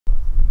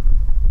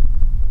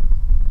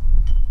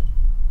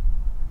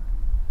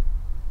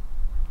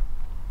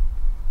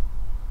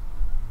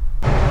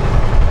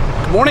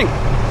morning,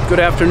 good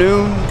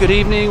afternoon, good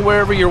evening,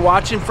 wherever you're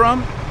watching from.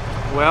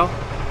 Well,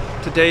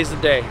 today's the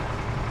day.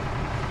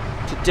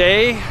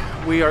 Today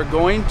we are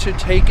going to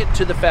take it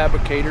to the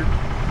fabricator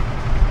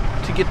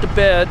to get the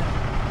bed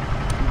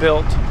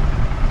built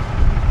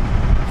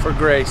for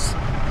Grace,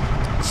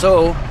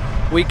 so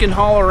we can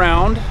haul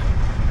around.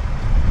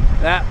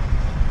 That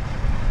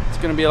it's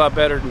going to be a lot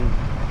better than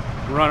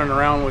running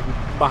around with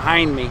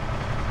behind me.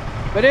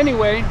 But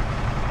anyway,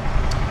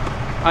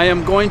 I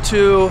am going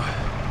to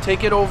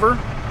take it over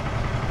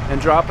and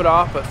drop it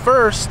off, but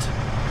first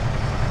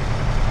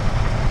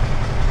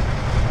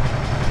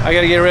I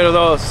gotta get rid of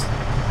those.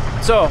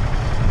 So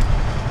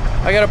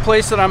I got a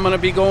place that I'm gonna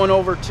be going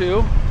over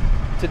to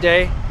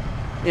today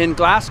in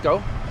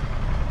Glasgow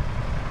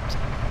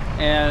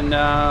and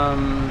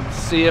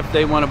see if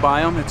they want to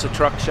buy them. It's a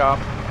truck shop,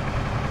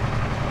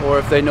 or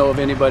if they know of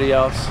anybody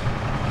else.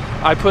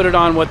 I put it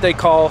on what they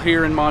call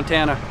here in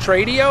Montana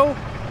Tradio.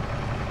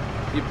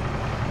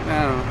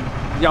 I don't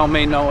know, y'all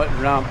may know it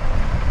or not,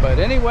 but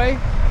anyway,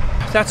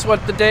 that's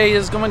what the day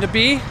is going to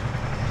be.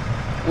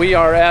 We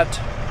are at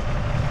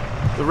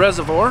the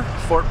reservoir,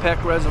 Fort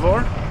Peck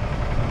Reservoir.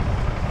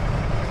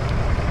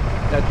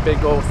 That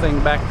big old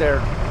thing back there.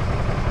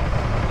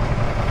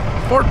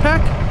 Fort Peck,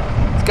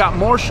 it's got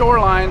more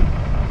shoreline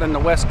than the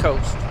West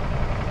Coast,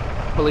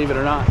 believe it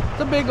or not.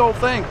 It's a big old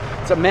thing.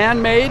 It's a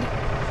man-made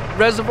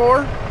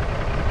reservoir.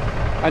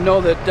 I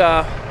know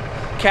that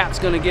Kat's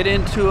going to get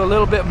into a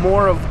little bit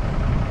more of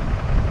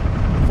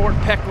Fort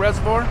Peck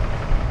Reservoir,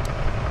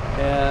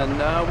 and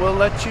we'll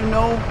let you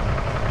know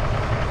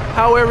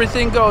how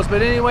everything goes.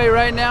 But anyway,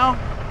 right now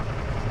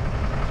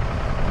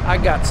I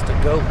gots to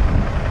go.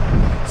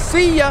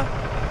 See ya.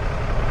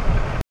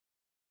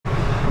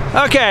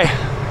 Okay,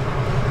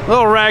 a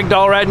little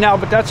ragdoll right now,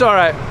 but that's all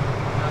right.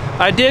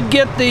 I did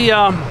get the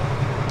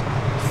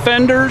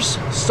fenders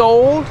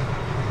sold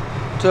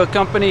to a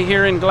company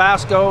here in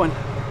Glasgow, and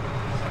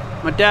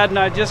my dad and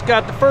I just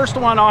got the first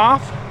one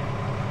off,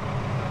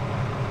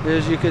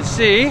 as you can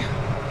see.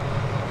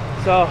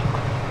 So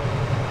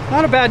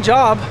not a bad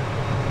job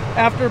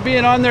after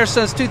being on there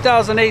since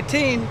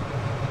 2018.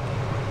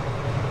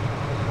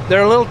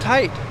 They're a little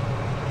tight.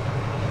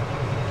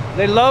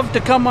 They love to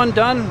come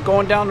undone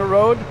going down the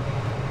road,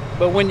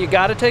 but when you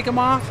got to take them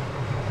off,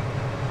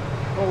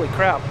 holy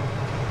crap.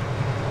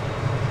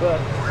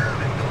 But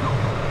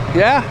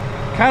yeah,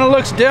 kind of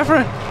looks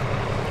different.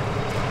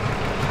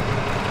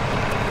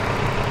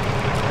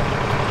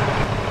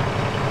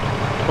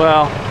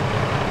 Well,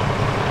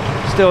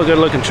 still a good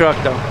looking truck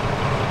though.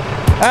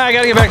 I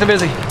gotta get back to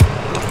busy.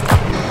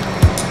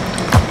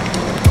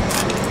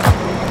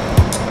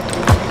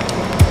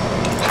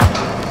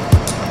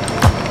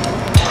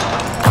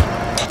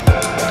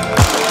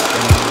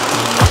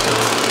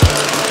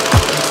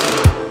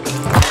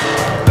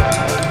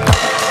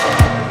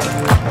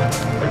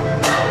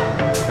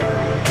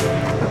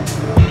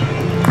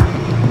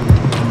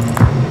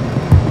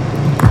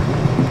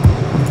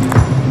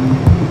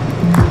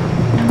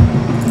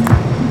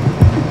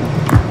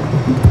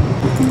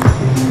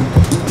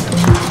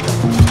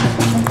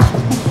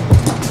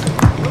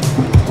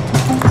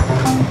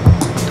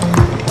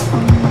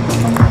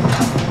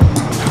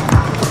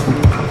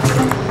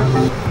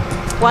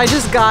 Well, I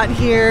just got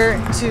here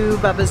to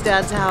Bubba's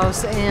dad's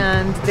house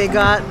and they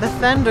got the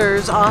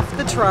fenders off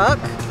the truck.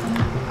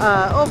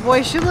 Oh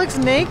boy, she looks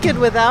naked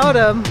without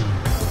them.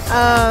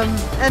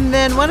 And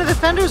then one of the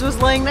fenders was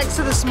laying next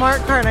to the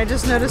smart car, and I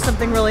just noticed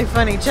something really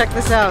funny. Check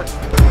this out.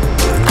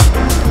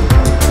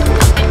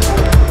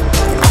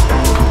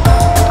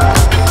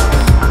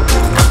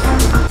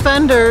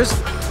 Fenders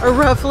are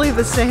roughly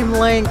the same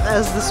length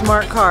as the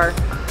smart car.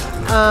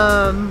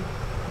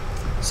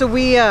 So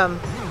we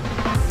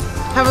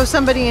have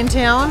somebody in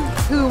town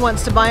who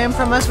wants to buy them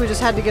from us. We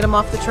just had to get them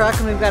off the truck,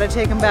 and we've got to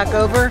take them back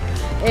over,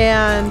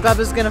 and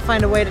Bubba's gonna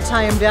find a way to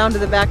tie them down to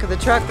the back of the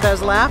truck. But I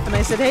was laughing.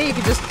 I said, hey, you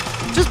could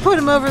just put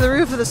them over the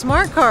roof of the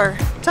smart car,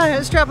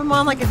 strap them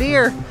on like a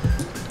deer.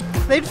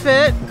 They'd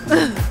fit.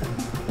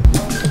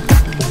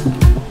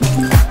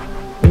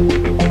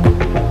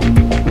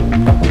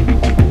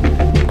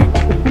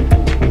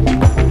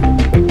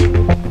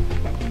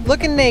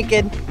 Looking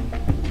naked.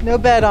 No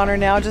bed on her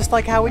now, just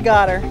like how we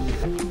got her.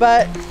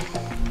 But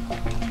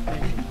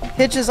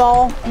hitch is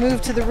all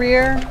moved to the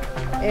rear,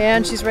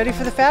 and she's ready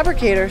for the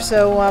fabricator.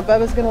 So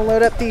Bubba's gonna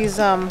load up these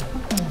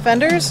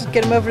fenders,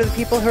 get them over to the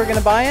people who are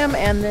gonna buy them,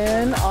 and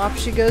then off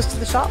she goes to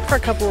the shop for a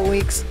couple of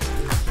weeks.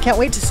 Can't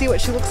wait to see what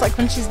she looks like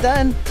when she's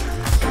done.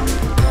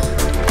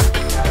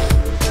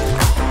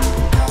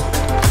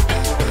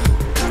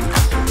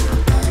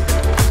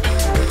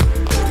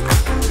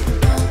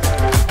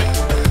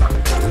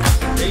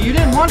 Hey, you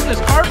didn't want this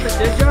carpet,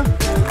 did you?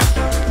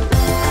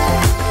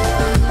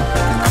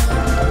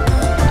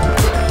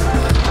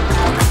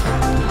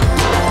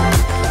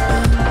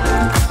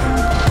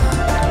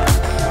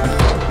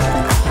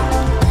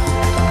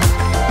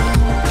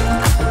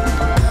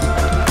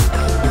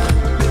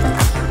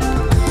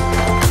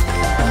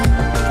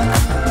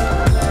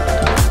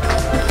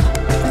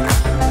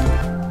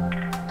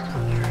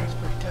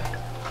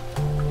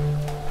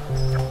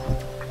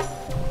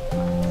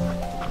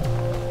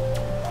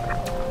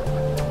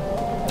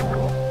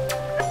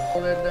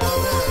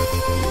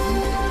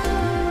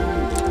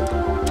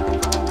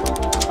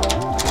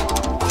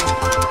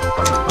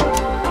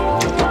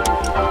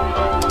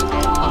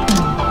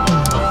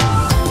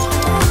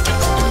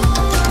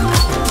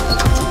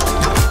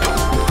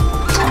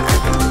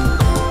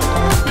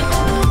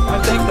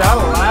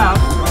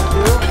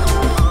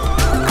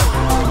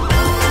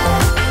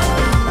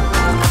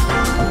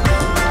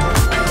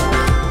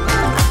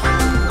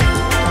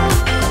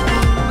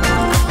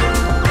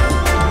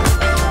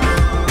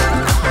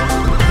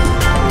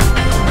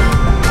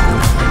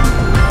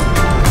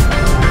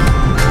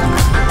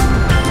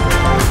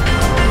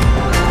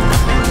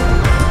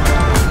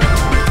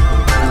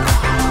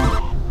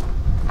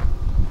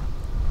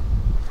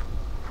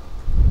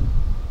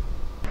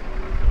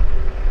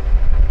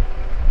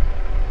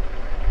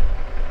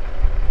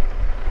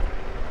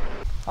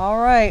 All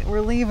right,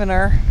 we're leaving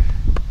her,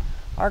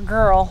 our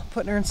girl,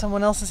 putting her in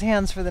someone else's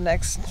hands for the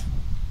next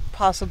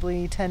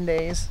possibly 10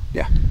 days.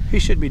 Yeah, he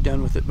should be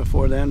done with it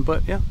before then,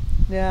 but yeah.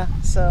 Yeah,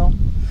 so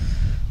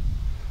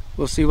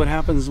we'll see what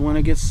happens when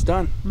it gets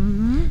done.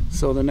 Mm-hmm.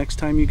 So the next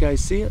time you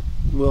guys see it,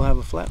 we'll have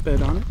a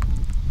flatbed on it.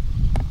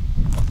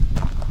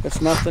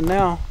 It's nothing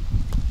now.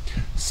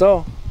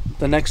 So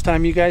the next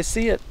time you guys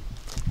see it.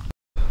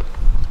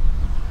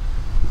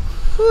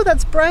 Ooh,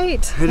 that's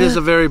bright. It is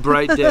a very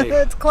bright day.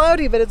 It's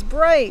cloudy, but it's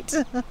bright.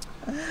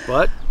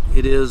 But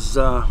it is,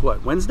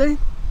 what, Wednesday?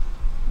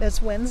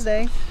 It's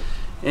Wednesday.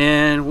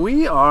 And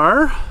we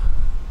are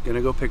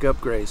gonna go pick up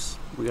Grace.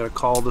 We got a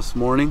call this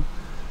morning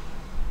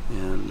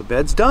and the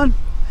bed's done.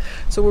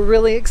 So we're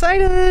really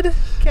excited.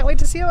 Can't wait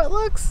to see how it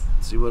looks.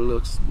 See what it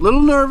looks. A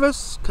little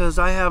nervous because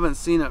I haven't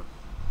seen it.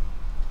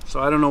 So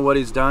I don't know what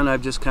he's done.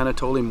 I've just kind of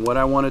told him what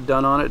I wanted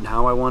done on it and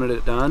how I wanted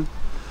it done.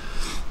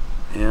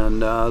 And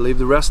leave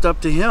the rest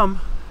up to him.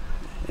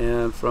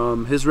 And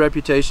from his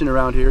reputation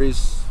around here,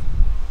 he's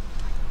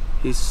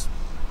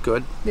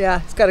good. Yeah,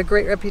 he's got a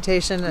great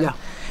reputation. And yeah.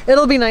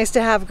 It'll be nice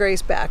to have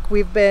Grace back.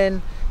 We've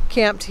been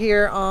camped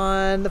here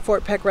on the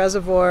Fort Peck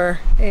Reservoir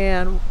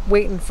and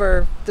waiting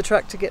for the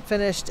truck to get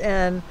finished,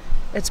 and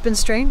it's been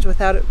strange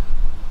without it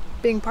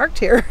being parked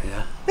here.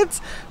 Yeah.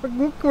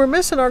 We're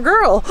missing our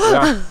girl.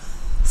 Yeah.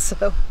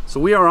 So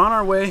we are on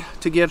our way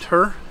to get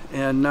her,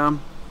 and a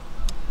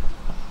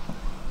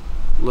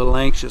little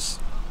anxious.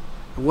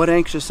 What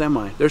anxious am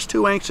I? There's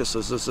two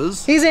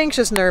anxiouses. He's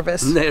anxious,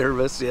 nervous.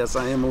 Nervous, yes,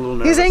 I am a little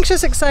nervous. He's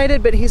anxious,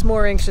 excited, but he's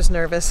more anxious,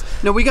 nervous.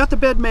 No, we got the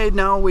bed made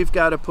now. We've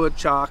got to put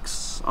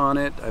chocks on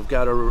it. I've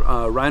got to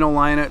rhino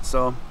line it,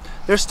 so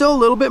there's still a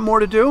little bit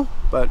more to do,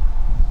 but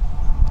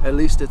at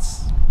least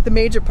it's... The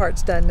major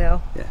part's done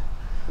now. Yeah,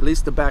 at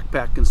least the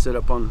backpack can sit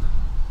up on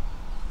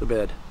the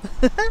bed.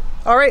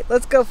 All right,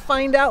 let's go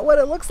find out what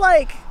it looks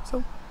like.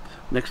 So,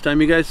 next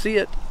time you guys see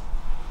it.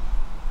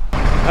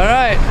 All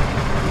right,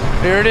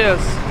 here it is.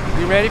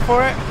 You ready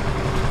for it?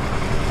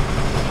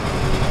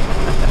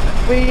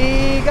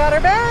 We got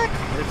her back.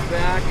 It's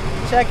back.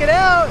 Check it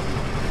out.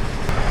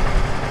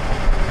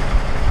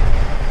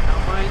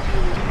 Now, mind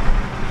you,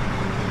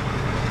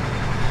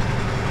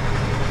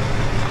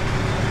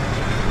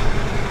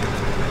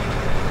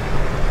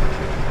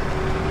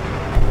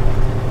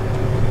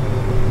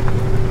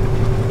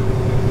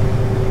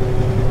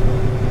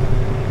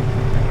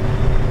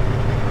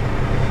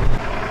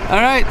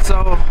 all right,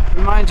 so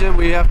remind you,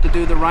 we have to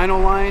do the rhino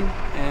line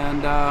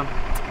and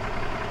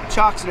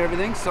chocks and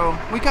everything. So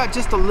we got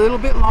just a little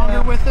bit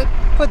longer with it.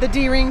 Put the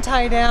D-ring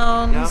tie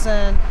downs,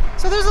 and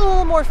so there's a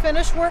little more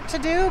finish work to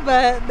do,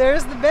 but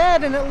there's the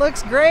bed and it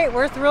looks great.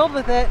 We're thrilled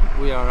with it.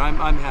 We are. I'm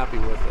happy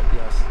with it,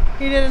 yes.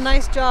 He did a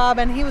nice job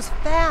and he was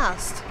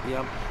fast.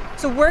 Yep.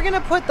 So we're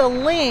gonna put the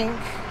link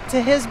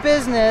to his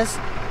business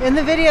in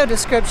the video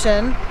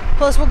description.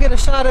 Plus we'll get a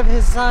shot of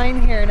his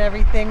sign here and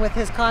everything with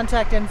his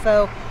contact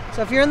info.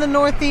 So if you're in the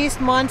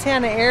Northeast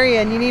Montana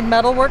area and you need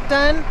metal work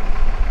done,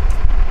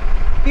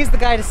 he's the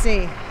guy to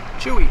see.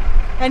 Chewy.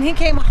 And he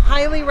came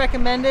highly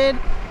recommended,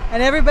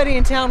 and everybody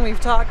in town we've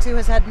talked to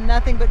has had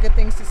nothing but good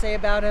things to say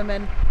about him,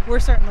 and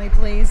we're certainly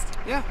pleased.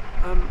 Yeah,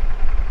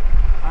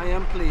 I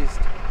am pleased.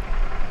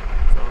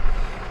 So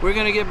we're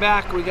gonna get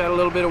back. We got a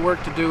little bit of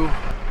work to do.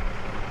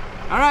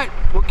 All right,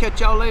 we'll catch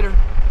y'all later.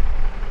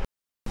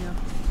 Yeah.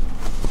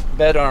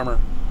 Bed armor.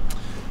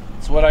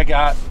 It's what I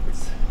got.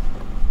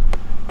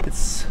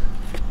 It's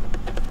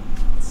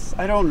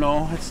I don't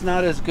know, it's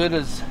not as good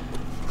as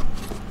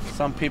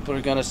some people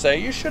are gonna say.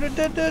 You should have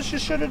did this, you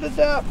should have did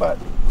that, but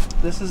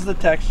this is the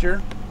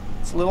texture.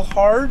 It's a little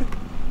hard,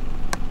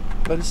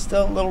 but it's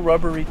still a little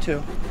rubbery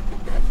too.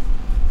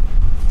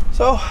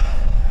 So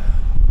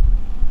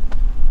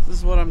this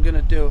is what I'm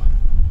gonna do.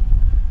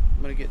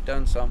 I'm gonna get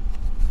done some.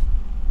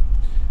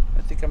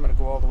 I think I'm gonna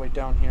go all the way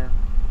down here.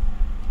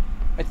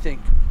 I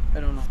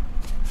don't know.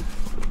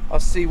 I'll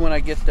see when I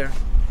get there.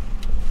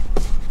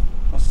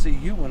 I'll see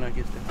you when I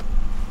get there.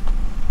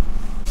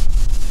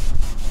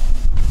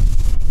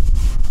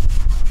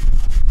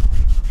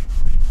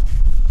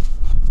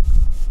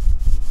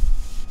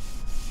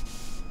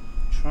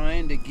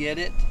 Trying to get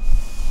it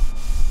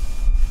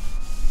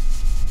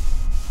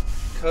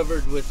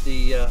covered with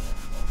the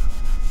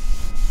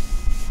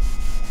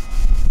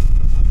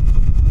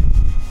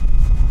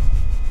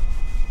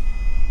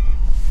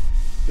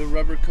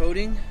rubber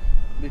coating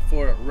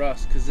before it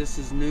rusts, because this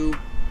is new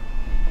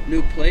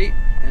plate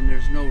and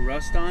there's no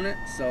rust on it.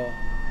 So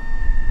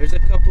there's a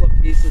couple of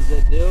pieces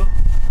that do,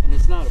 and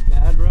it's not a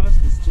bad rust,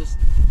 it's just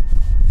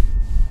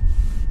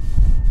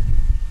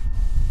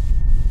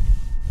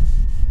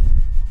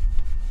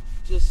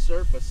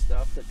surface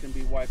stuff that can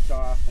be wiped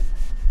off, and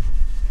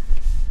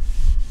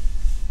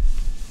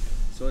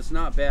so it's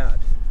not bad.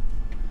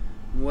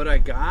 And what I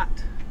got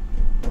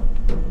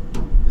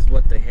is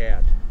what they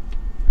had.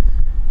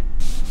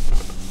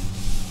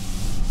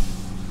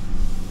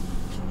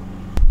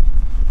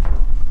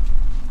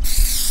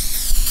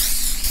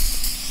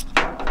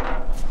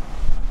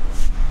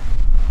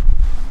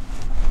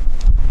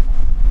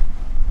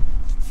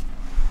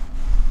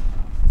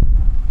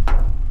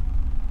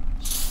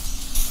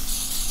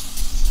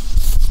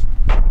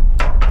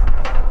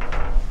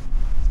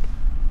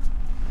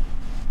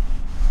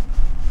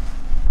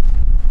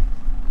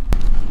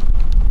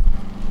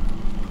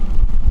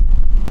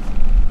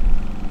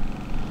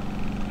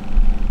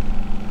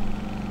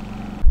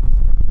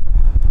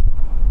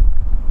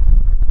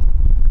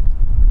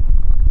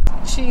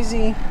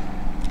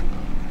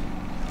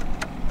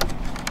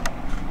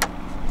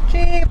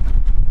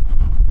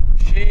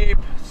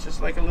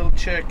 like a little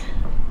chick.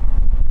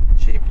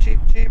 Cheap, cheap,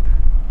 cheap.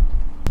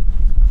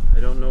 I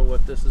don't know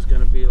what this is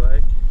going to be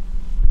like.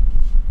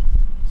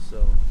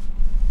 So.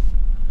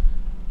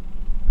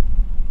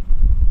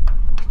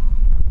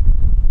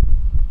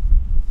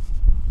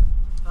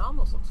 It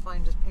almost looks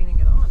fine just painting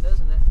it on,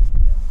 doesn't it?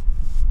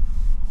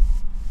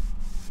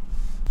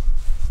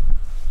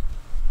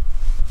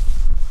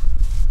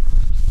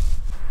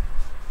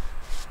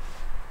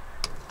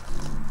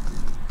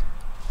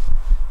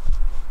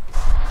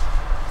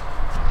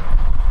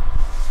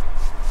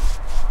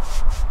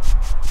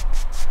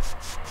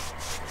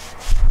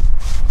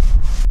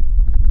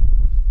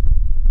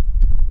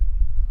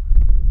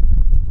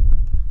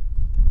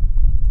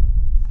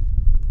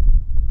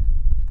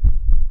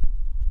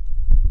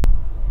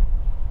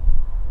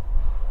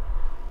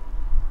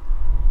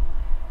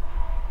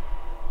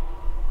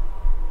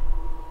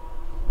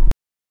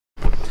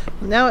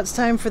 Now it's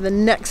time for the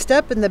next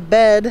step in the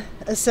bed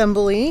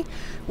assembly.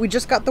 We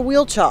just got the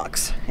wheel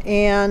chocks,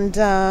 and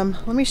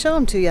let me show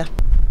them to you.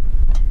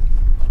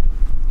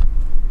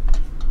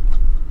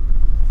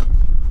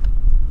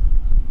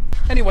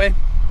 Anyway,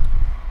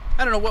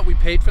 I don't know what we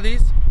paid for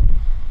these.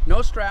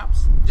 No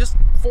straps, just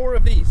 4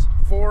 of these,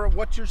 4 of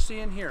what you're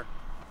seeing here.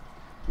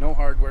 No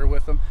hardware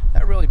with them.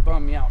 That really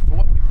bummed me out. For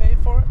what we paid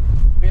for it,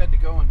 we had to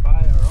go and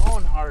buy our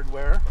own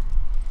hardware.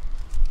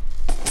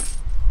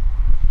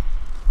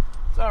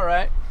 It's all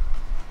right.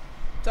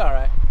 It's all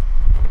right.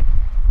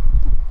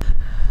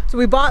 So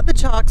we bought the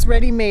chocks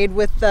ready-made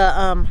with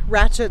the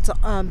ratchets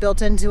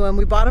built into them.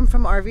 We bought them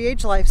from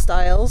RVH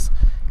Lifestyles,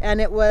 and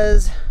it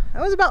was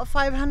about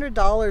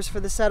 $500 for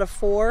the set of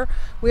 4.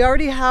 We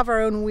already have our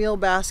own wheel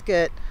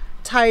basket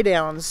tie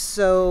downs,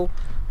 so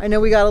I know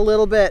we got a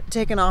little bit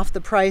taken off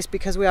the price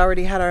because we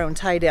already had our own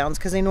tie downs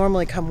because they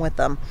normally come with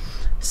them.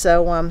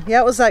 So yeah,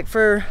 it was like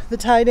for the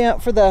tie down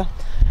for the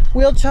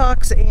wheel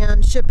chocks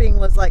and shipping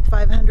was like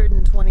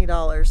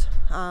 $520.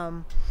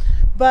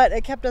 But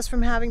it kept us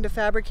from having to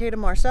fabricate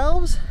them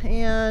ourselves,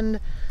 and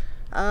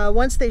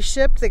once they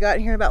shipped, they got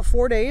here in about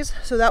 4 days,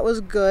 so that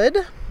was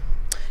good.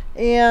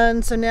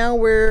 And so now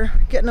we're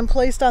getting them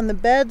placed on the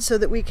bed so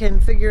that we can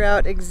figure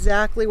out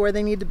exactly where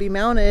they need to be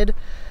mounted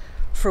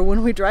for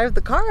when we drive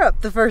the car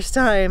up the first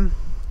time.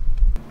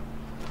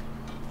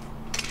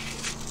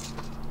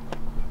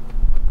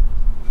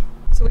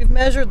 So we've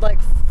measured like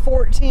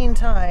 14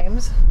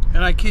 times.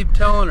 And I keep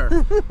telling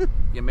her,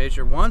 you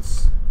measure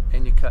once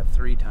and you cut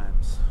 3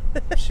 times.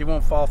 She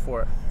won't fall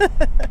for it.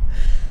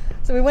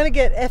 So we want to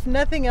get, if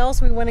nothing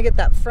else, we want to get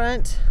that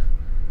front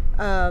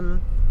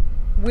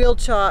wheel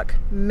chock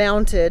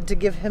mounted to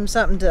give him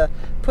something to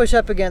push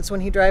up against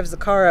when he drives the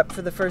car up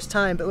for the first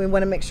time. But we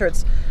want to make sure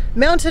it's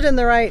mounted in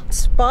the right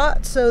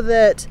spot so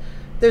that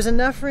there's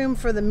enough room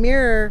for the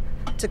mirror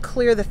to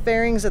clear the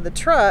fairings of the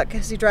truck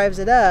as he drives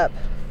it up,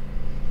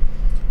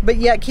 but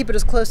yet keep it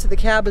as close to the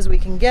cab as we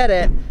can get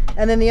it.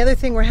 And then the other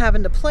thing we're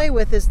having to play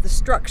with is the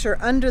structure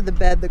under the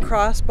bed, the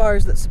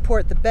crossbars that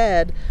support the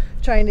bed,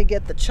 trying to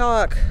get the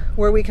chock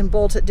where we can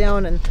bolt it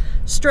down and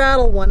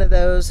straddle one of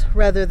those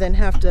rather than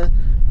have to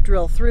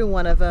drill through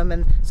one of them.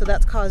 And so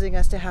that's causing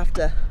us to have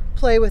to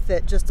play with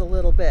it just a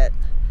little bit.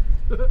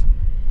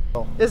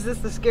 Is this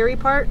the scary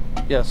part?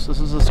 Yes, this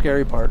is the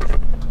scary part.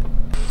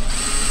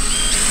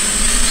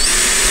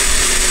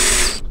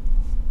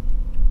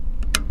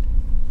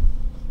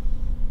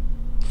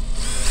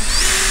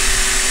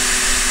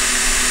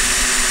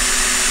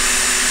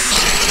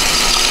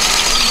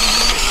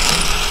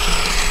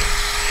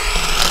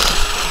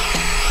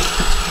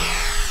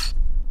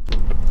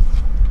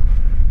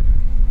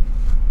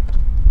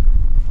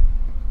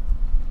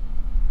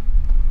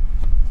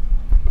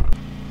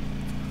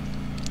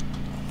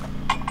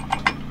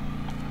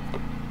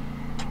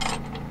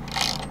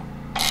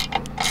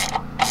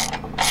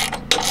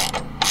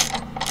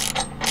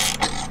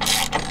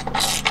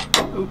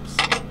 Oops.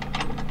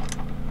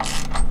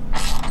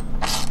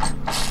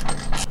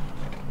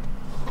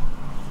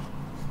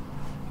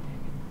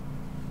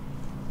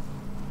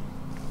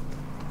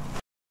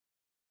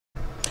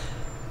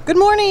 Good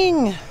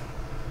morning.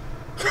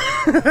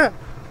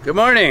 Good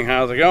morning.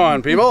 How's it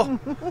going, people?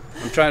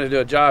 I'm trying to do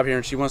a job here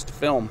and she wants to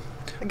film.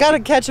 I gotta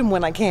catch him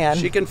when I can.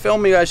 She can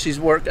film me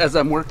as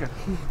I'm working.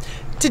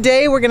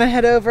 Today we're gonna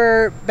head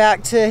over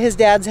back to his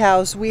dad's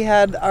house. We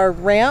had our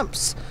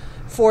ramps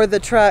for the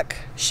truck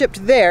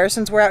shipped there.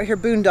 Since we're out here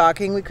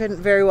boondocking, we couldn't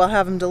very well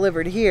have them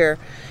delivered here.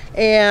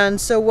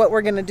 And so what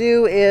we're gonna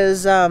do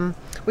is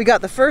we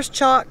got the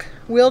first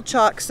wheel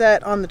chock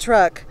set on the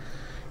truck,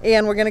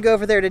 and we're gonna go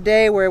over there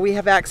today where we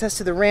have access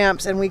to the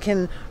ramps and we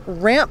can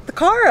ramp the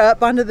car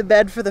up onto the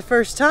bed for the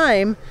first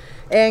time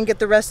and get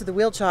the rest of the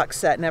wheel chock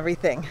set and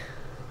everything.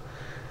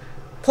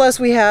 Plus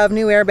we have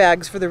new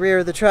airbags for the rear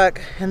of the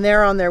truck, and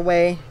they're on their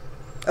way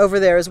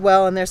over there as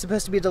well, and they're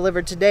supposed to be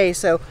delivered today,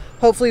 so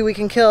hopefully we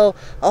can kill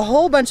a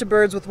whole bunch of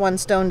birds with one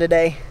stone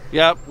today.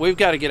 Yep, we've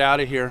got to get out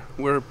of here.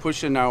 We're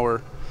pushing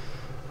our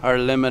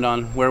limit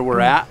on where we're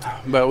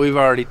at, but we've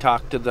already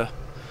talked to the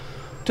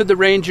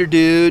ranger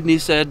dude, and he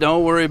said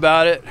don't worry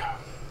about it.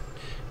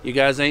 You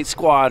guys ain't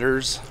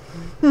squatters.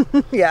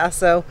 Yeah,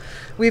 so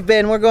we're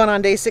going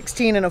on day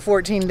 16 in a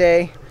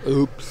 14-day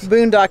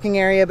boondocking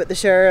area, but the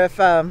sheriff,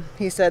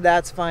 he said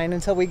that's fine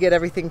until we get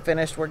everything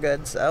finished. We're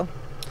good. So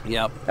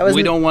yep,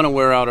 we don't want to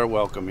wear out our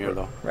welcome here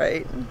though.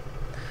 Right.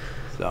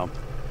 So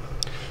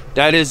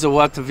that is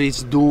what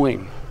he's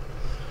doing.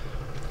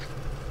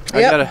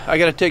 Yep. I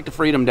gotta take the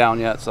Freedom down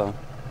yet, so.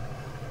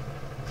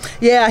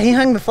 Yeah, he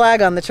hung the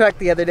flag on the truck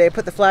the other day,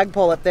 put the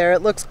flagpole up there.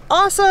 It looks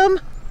awesome.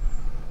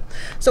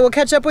 So we'll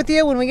catch up with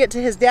you when we get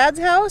to his dad's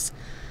house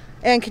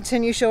and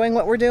continue showing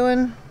what we're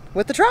doing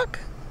with the truck.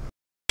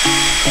 You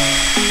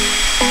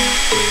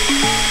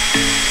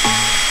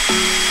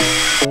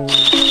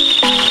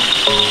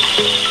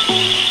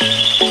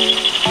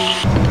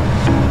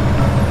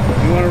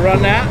want to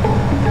run that?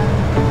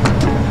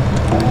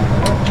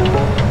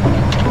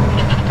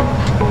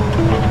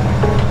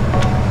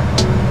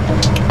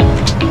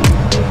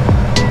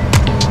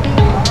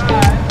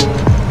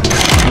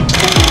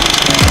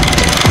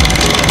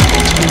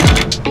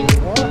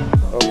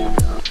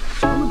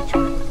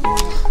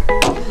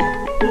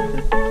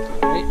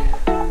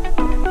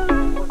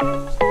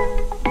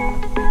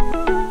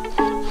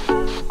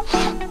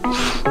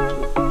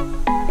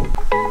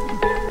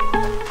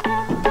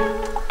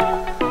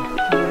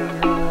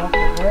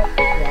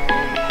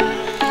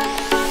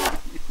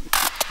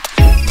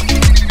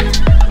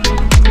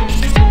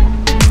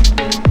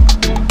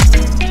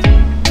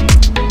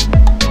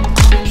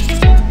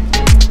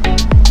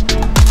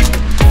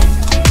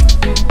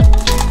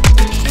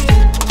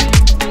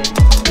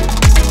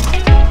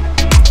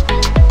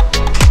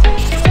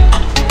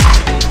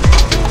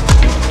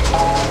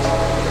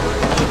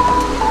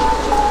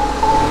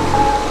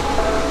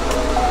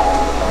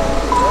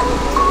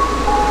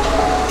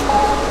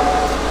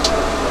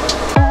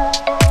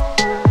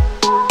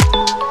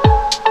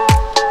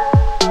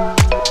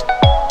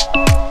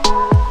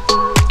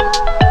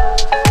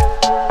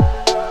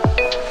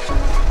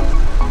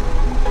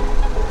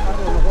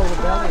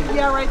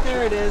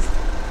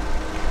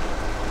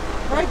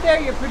 Right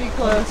there, you're pretty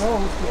close.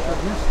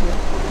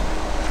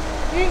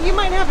 You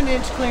might have an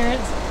inch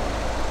clearance.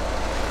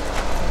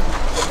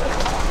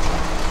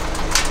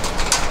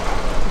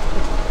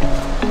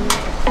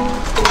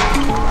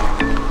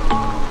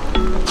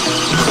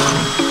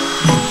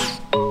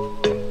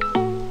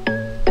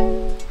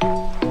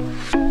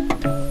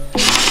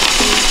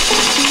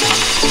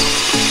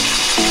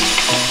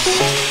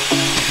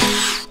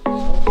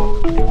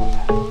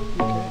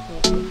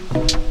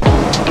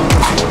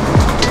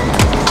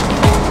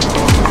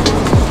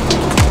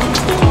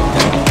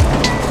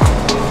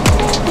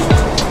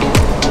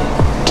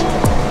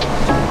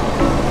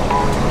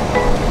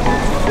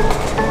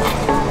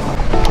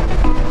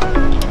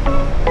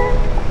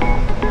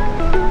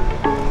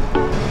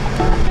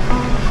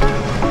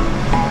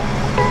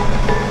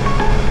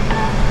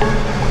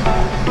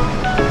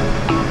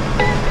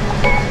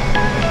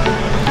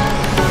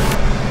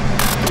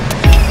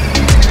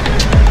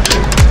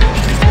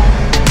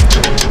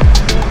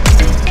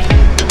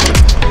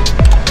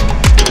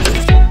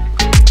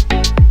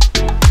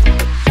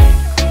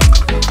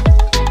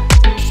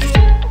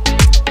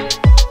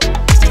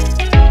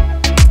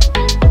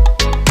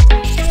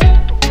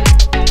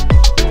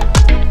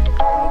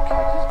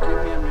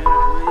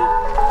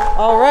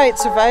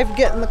 Survived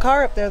getting the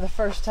car up there the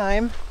first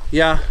time.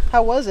 Yeah.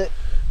 How was it?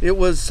 It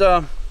was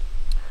a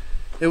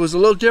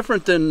little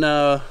different than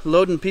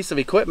loading a piece of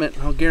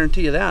equipment, I'll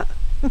guarantee you that.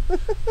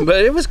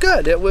 But it was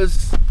good. It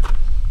was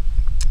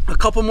a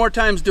couple more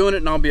times doing it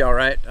and I'll be all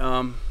right.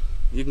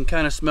 You can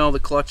kind of smell the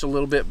clutch a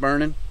little bit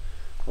burning,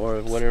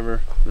 or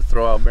whatever, the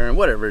throwout bearing,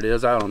 whatever it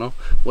is. I don't know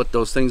what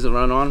those things that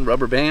run on,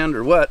 rubber band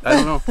or what, I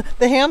don't know.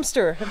 The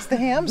hamster, it's the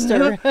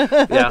hamster.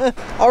 Yeah.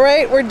 All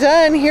right, we're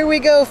done. Here we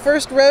go.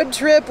 First road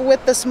trip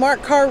with the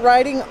smart car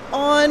riding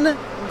on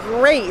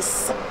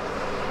Grace.